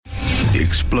The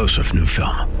explosive new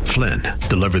film, Flynn,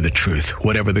 deliver the truth,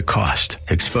 whatever the cost,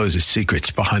 exposes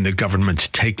secrets behind the government's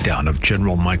takedown of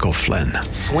General Michael Flynn.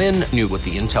 Flynn knew what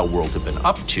the intel world had been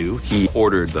up to. He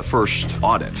ordered the first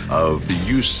audit of the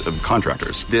use of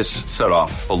contractors. This set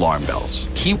off alarm bells.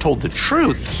 He told the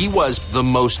truth. He was the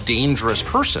most dangerous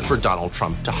person for Donald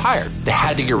Trump to hire. They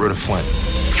had to get rid of Flynn.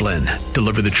 Flynn,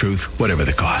 deliver the truth, whatever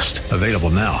the cost. Available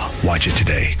now. Watch it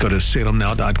today. Go to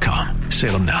salemnow.com.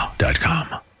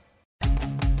 salemnow.com.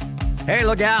 Hey,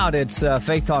 look out. It's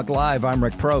Faith Talk Live. I'm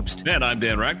Rick Probst. And I'm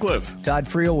Dan Ratcliffe. Todd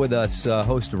Friel with us,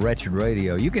 host of Wretched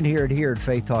Radio. You can hear it here at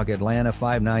Faith Talk Atlanta,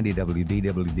 590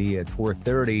 WDWD at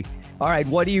 4:30. All right,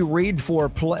 what do you read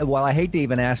for? Well, I hate to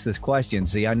even ask this question.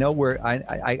 See, I know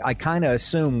I kind of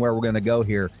assume where we're going to go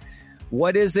here.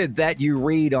 What is it that you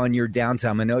read on your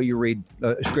downtime? I know you read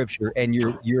scripture, and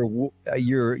you're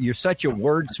such a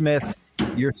wordsmith.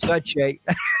 You're such a.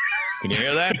 Can you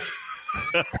hear that?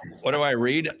 What do I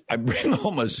read? I bring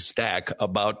home a stack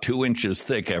about 2 inches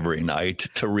thick every night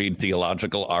to read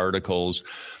theological articles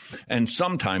and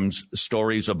sometimes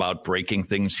stories about breaking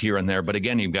things here and there. But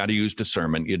again, you've got to use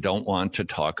discernment. You don't want to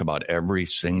talk about every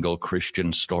single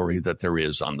Christian story that there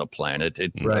is on the planet.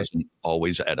 It doesn't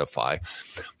always edify.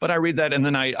 But I read that, and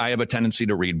then I have a tendency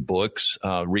to read books.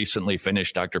 Recently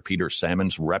finished Dr. Peter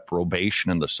Salmon's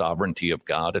Reprobation and the Sovereignty of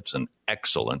God. It's an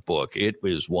excellent book. It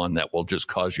is one that will just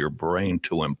cause your brain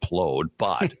to implode,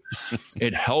 but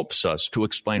it helps us to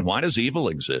explain, why does evil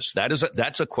exist?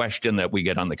 That's a question that we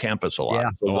get on the campus a lot.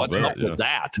 Yeah. So what's up with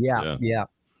that? Yeah.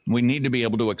 We need to be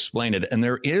able to explain it, and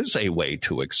there is a way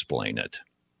to explain it.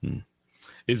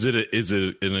 Is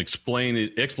it an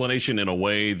explanation in a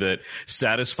way that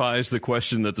satisfies the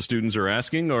question that the students are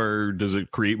asking, or does it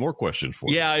create more questions for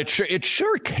them? Yeah, it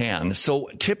sure can. So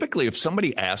typically, if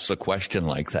somebody asks a question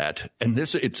like that, and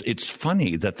it's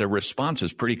funny that the response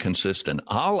is pretty consistent.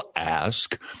 I'll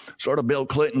ask, sort of Bill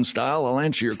Clinton style, I'll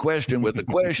answer your question with a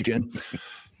question.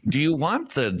 Do you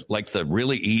want the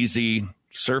really easy,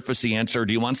 surfacey answer? Or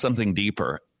do you want something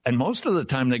deeper? And most of the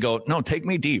time they go, no, take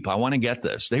me deep. I want to get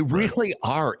this. They really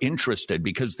are interested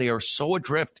because they are so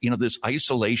adrift. This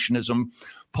isolationism,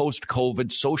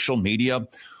 post-COVID, social media.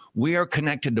 We are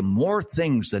connected to more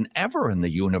things than ever in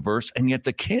the universe. And yet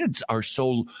the kids are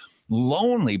so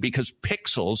lonely because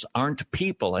pixels aren't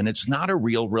people, and it's not a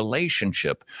real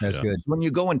relationship. That's good. When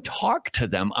you go and talk to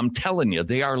them, I'm telling you,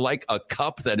 they are like a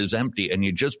cup that is empty, and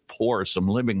you just pour some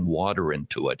living water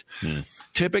into it.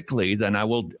 Typically, then I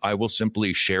will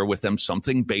simply share with them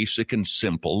something basic and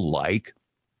simple, like,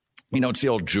 it's the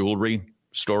old jewelry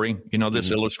story.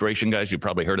 This illustration, guys, you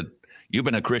probably heard it. You've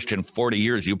been a Christian 40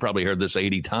 years. You probably heard this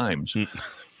 80 times.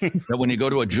 That when you go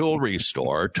to a jewelry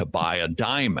store to buy a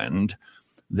diamond,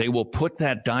 they will put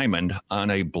that diamond on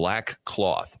a black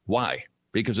cloth. Why?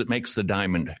 Because it makes the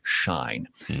diamond shine.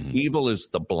 Evil is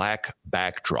the black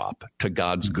backdrop to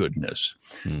God's goodness.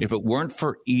 If it weren't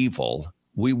for evil,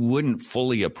 we wouldn't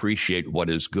fully appreciate what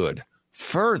is good.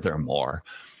 Furthermore,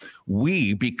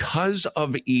 we, because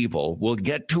of evil, will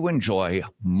get to enjoy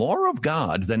more of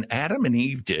God than Adam and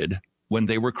Eve did when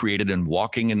they were created and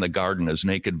walking in the garden as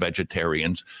naked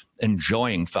vegetarians,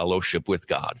 enjoying fellowship with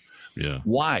God. Yeah.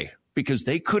 Why? Because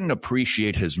they couldn't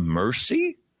appreciate his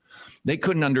mercy. They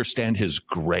couldn't understand his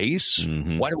grace.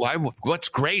 What's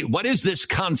great? What is this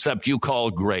concept you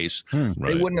call grace?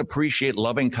 They wouldn't appreciate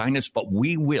loving kindness, but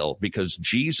we will, because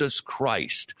Jesus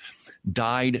Christ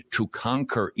died to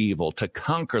conquer evil, to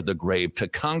conquer the grave, to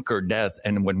conquer death.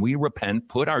 And when we repent,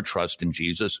 put our trust in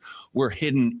Jesus, we're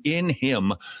hidden in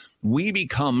him. We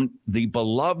become the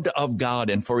beloved of God,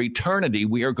 and for eternity,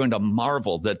 we are going to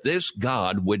marvel that this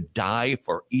God would die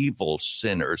for evil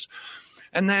sinners.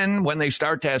 And then when they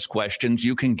start to ask questions,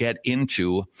 you can get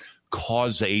into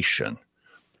causation.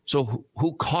 So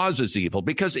who causes evil?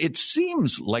 Because it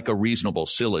seems like a reasonable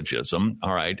syllogism.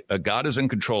 All right, God is in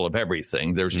control of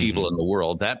everything. There's evil in the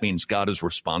world. That means God is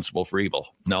responsible for evil.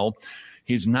 No,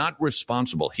 he's not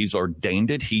responsible. He's ordained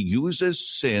it. He uses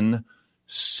sin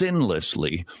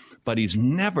sinlessly, but he's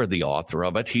never the author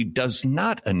of it. He does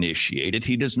not initiate it.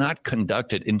 He does not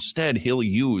conduct it. Instead, he'll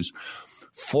use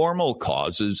formal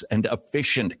causes and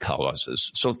efficient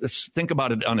causes. So think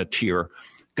about it on a tier.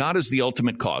 God is the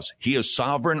ultimate cause. He is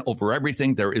sovereign over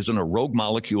everything. There isn't a rogue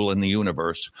molecule in the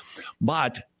universe,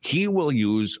 but he will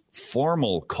use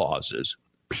formal causes,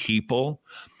 people,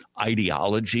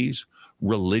 ideologies,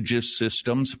 religious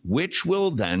systems, which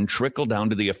will then trickle down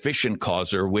to the efficient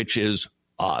causer, which is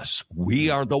us. We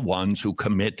are the ones who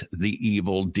commit the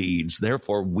evil deeds.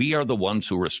 Therefore, we are the ones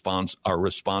who are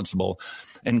responsible,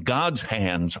 and God's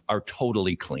hands are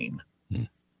totally clean.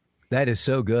 That is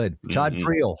so good. Todd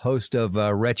Friel, host of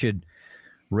Wretched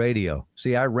radio.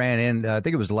 See, I ran in, I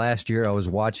think it was last year, I was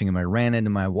watching him. I ran into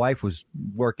my wife was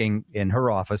working in her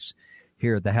office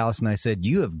here at the house, and I said,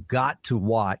 you have got to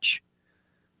watch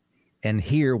and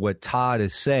hear what Todd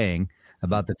is saying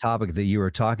about the topic that you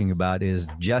were talking about is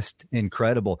just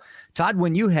incredible. Todd,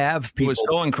 when you have people... It was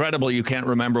so incredible you can't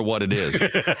remember what it is.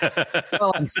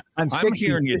 Well, I'm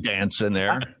hearing you dancing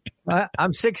there.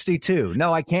 I'm 62.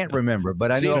 No, I can't remember,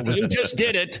 but I know. You just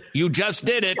did it. You just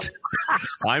did it.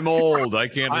 I'm old. I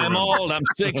can't remember. I'm old. I'm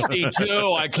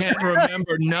 62. I can't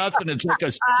remember nothing. It's like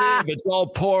a sieve. It's all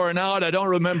pouring out. I don't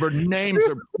remember names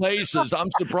or places.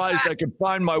 I'm surprised I can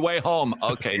find my way home.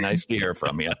 Okay, nice to hear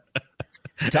from you.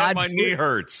 Todd, my knee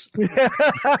hurts.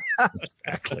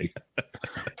 Exactly.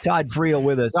 Todd Friel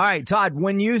with us. All right, Todd,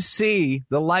 when you see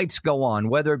the lights go on,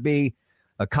 whether it be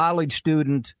a college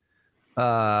student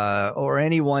or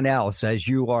anyone else as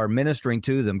you are ministering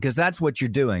to them, because that's what you're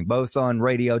doing, both on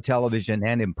radio, television,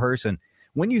 and in person.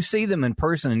 When you see them in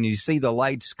person and you see the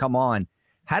lights come on,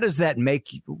 how does that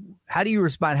make you, how do you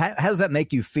respond? How does that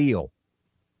make you feel?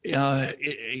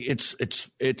 It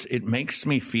makes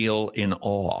me feel in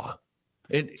awe.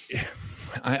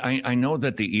 I know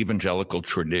that the evangelical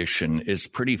tradition is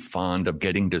pretty fond of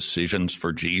getting decisions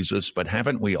for Jesus, but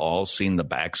haven't we all seen the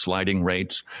backsliding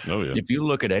rates? Oh, yeah. If you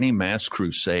look at any mass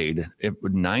crusade,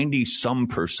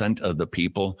 90% of the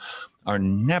people are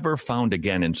never found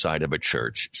again inside of a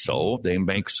church. So they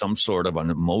make some sort of an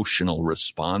emotional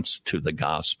response to the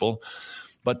gospel,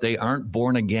 but they aren't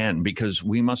born again because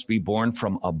we must be born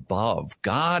from above.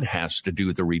 God has to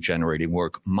do the regenerating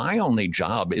work. My only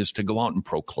job is to go out and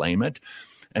proclaim it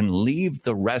and leave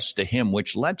the rest to him,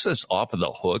 which lets us off of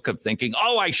the hook of thinking,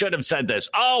 oh, I should have said this.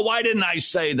 Oh, why didn't I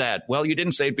say that? Well, you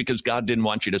didn't say it because God didn't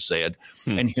want you to say it.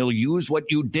 And he'll use what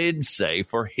you did say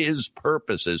for his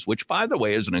purposes, which, by the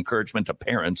way, is an encouragement to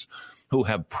parents who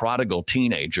have prodigal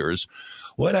teenagers.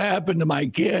 What happened to my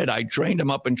kid? I trained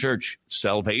him up in church.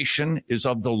 Salvation is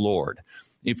of the Lord.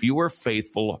 If you are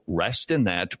faithful, rest in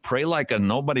that. Pray like a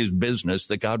nobody's business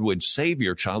that God would save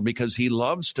your child because he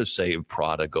loves to save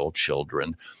prodigal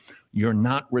children. You're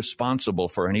not responsible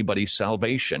for anybody's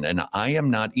salvation, and I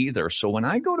am not either. So when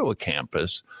I go to a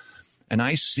campus and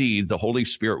I see the Holy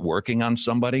Spirit working on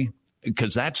somebody,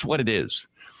 because that's what it is.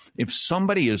 If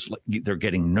somebody is, they're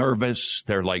getting nervous,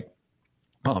 they're like,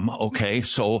 okay,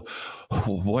 so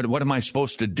what am I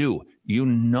supposed to do? You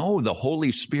know the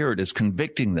Holy Spirit is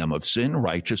convicting them of sin,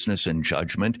 righteousness, and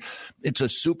judgment. It's a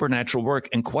supernatural work.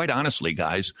 And quite honestly,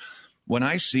 guys, when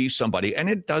I see somebody, and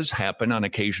it does happen on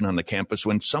occasion on the campus,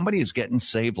 when somebody is getting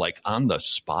saved like on the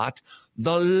spot,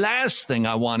 the last thing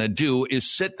I want to do is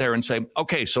sit there and say,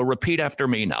 okay, so repeat after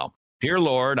me now. Dear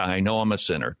Lord, I know I'm a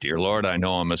sinner. Dear Lord, I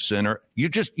know I'm a sinner. You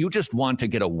just want to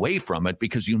get away from it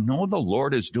because you know the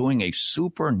Lord is doing a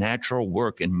supernatural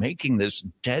work in making this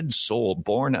dead soul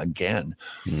born again.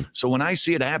 So when I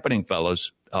see it happening,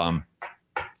 fellas,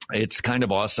 it's kind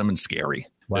of awesome and scary.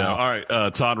 Wow. Yeah, all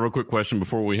right, Todd, real quick question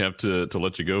before we have to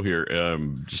let you go here.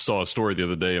 Just saw a story the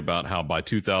other day about how by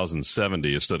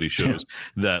 2070, a study shows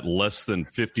that less than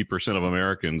 50% of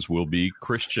Americans will be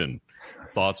Christian.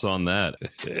 Thoughts on that?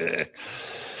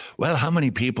 Well, how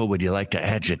many people would you like to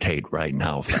agitate right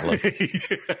now, fellas?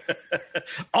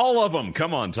 All of them.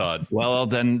 Come on, Todd. Well,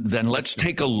 then let's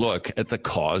take a look at the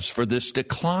cause for this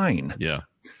decline. Yeah.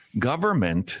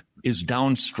 Government is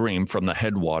downstream from the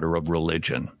headwater of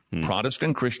religion.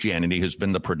 Protestant Christianity has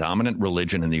been the predominant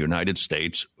religion in the United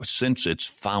States since its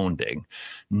founding.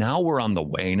 Now we're on the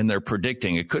wane, and they're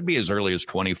predicting it could be as early as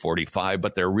 2045,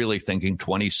 but they're really thinking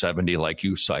 2070, like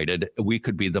you cited. We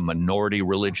could be the minority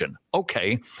religion.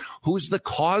 Okay, who's the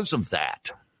cause of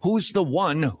that? Who's the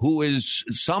one who is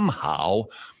somehow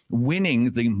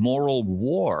winning the moral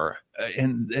war?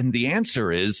 And the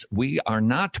answer is we are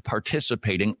not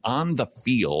participating on the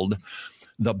field,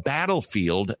 the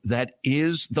battlefield that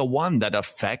is the one that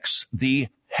affects the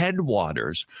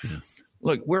headwaters.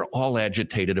 Look, we're all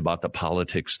agitated about the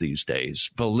politics these days.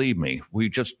 Believe me, we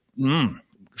just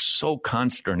so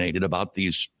consternated about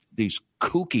these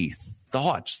kooky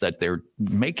thoughts that they're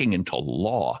making into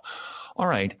law. All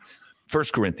right, 1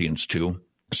 Corinthians 2.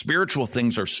 Spiritual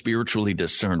things are spiritually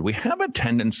discerned. We have a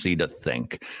tendency to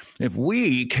think if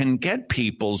we can get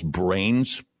people's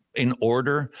brains in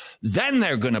order, then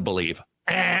they're going to believe.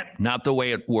 Not the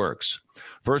way it works.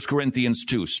 1 Corinthians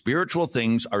 2, spiritual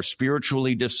things are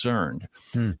spiritually discerned.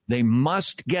 They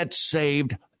must get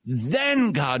saved,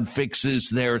 then God fixes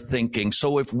their thinking.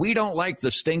 So if we don't like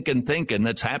the stinking thinking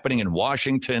that's happening in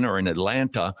Washington or in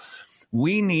Atlanta,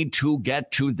 we need to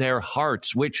get to their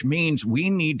hearts, which means we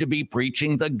need to be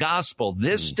preaching the gospel.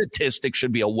 This statistic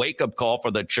should be a wake-up call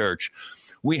for the church.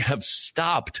 We have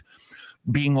stopped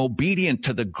being obedient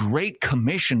to the Great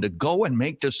Commission to go and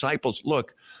make disciples.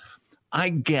 Look, I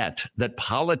get that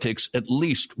politics, at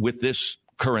least with this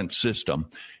current system,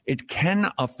 it can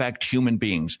affect human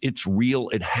beings. It's real.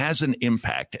 It has an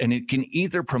impact, and it can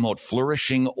either promote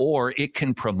flourishing or it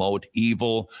can promote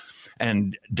evil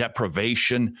and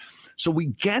deprivation. So we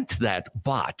get that,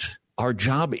 but our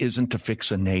job isn't to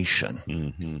fix a nation.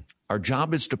 Mm-hmm. Our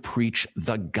job is to preach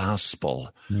the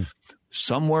gospel.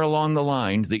 Somewhere along the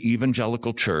line, the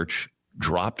evangelical church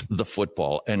dropped the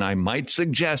football. And I might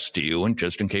suggest to you, and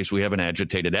just in case we haven't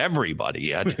agitated everybody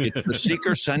yet, it's the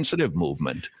seeker-sensitive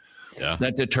movement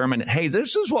that determined, hey,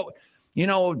 this is what,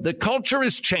 the culture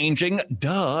is changing.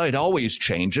 Duh, it always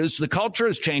changes. The culture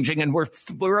is changing, and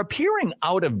we're appearing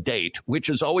out of date, which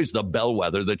is always the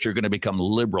bellwether that you're going to become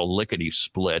liberal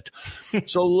lickety-split.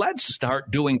 So let's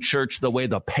start doing church the way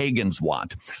the pagans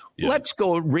want. Yeah. Let's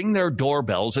go ring their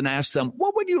doorbells and ask them,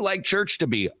 what would you like church to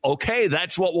be? Okay,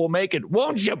 that's what we'll make it.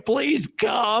 Won't you please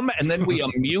come? And then we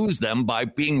amuse them by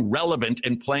being relevant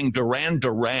and playing Duran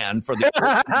Duran for the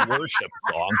worship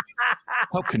song.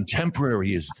 How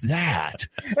contemporary is that?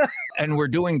 And we're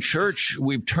doing church.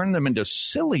 We've turned them into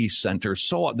silly centers.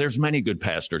 So there's many good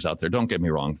pastors out there. Don't get me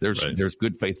wrong. There's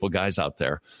good, faithful guys out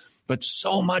there. But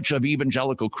so much of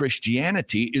evangelical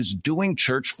Christianity is doing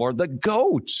church for the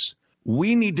goats.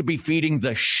 We need to be feeding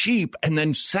the sheep and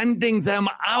then sending them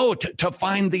out to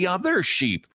find the other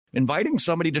sheep. Inviting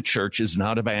somebody to church is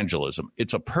not evangelism.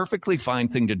 It's a perfectly fine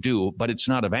thing to do, but it's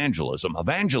not evangelism.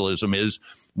 Evangelism is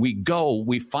we go,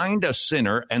 we find a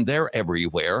sinner, and they're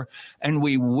everywhere, and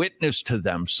we witness to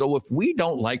them. So if we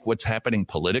don't like what's happening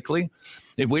politically,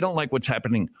 if we don't like what's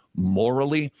happening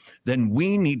morally, then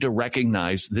we need to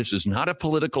recognize this is not a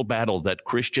political battle that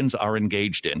Christians are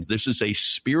engaged in. This is a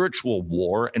spiritual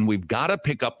war, and we've got to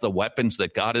pick up the weapons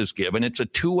that God has given. It's a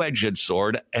two-edged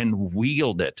sword, and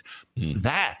wield it.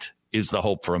 That is the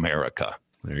hope for America.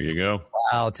 There you go.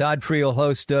 Wow. Todd Friel,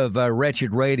 host of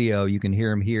Wretched Radio. You can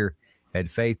hear him here at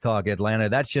Faith Talk Atlanta.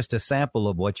 That's just a sample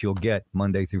of what you'll get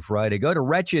Monday through Friday. Go to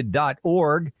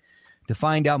wretched.org to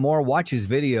find out more. Watch his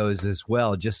videos as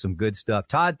well. Just some good stuff.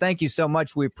 Todd, thank you so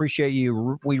much. We appreciate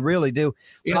you. We really do.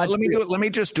 Let me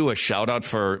just do a shout out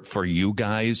for you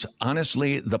guys.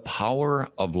 Honestly, the power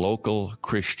of local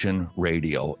Christian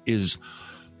radio is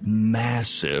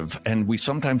massive, and we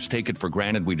sometimes take it for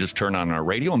granted. We just turn on our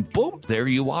radio and boom, there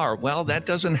you are. Well, that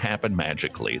doesn't happen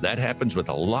magically. That happens with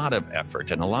a lot of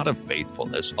effort and a lot of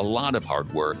faithfulness, a lot of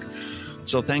hard work.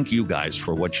 So thank you guys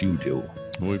for what you do.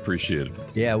 We appreciate it.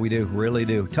 Yeah, we do. Really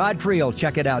do. Todd Friel,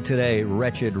 check it out today.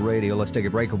 Wretched Radio. Let's take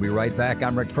a break. We'll be right back.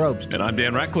 I'm Rick Probst. And I'm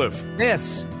Dan Ratcliffe.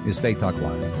 This is Faith Talk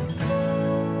Live.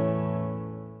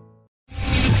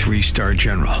 3-star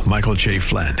General Michael J.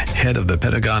 Flynn, head of the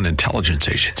Pentagon Intelligence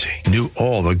Agency, knew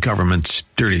all the government's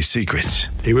dirty secrets.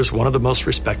 He was one of the most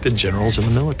respected generals in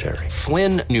the military.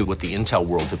 Flynn knew what the intel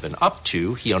world had been up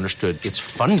to. He understood its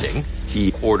funding.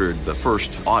 He ordered the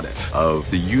first audit of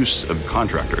the use of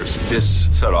contractors. This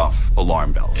set off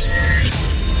alarm bells.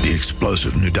 The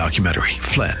explosive new documentary,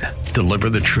 Flynn,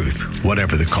 Deliver the Truth,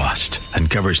 Whatever the Cost,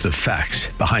 uncovers the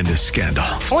facts behind this scandal.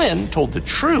 Flynn told the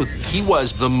truth. He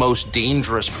was the most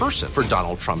dangerous person for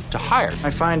Donald Trump to hire. I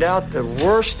find out the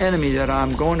worst enemy that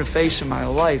I'm going to face in my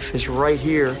life is right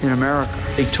here in America.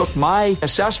 They took my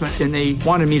assessment and they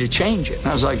wanted me to change it. And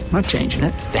I was like, I'm not changing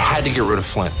it. They had to get rid of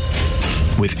Flynn.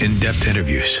 With in-depth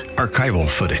interviews, archival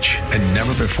footage, and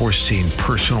never-before-seen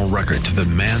personal records of the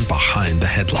man behind the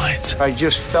headlines. I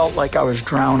just felt like I was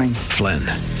drowning. Flynn,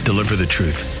 Deliver the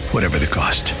Truth, Whatever the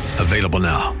Cost. Available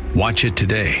now. Watch it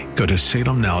today. Go to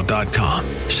salemnow.com.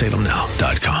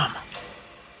 salemnow.com.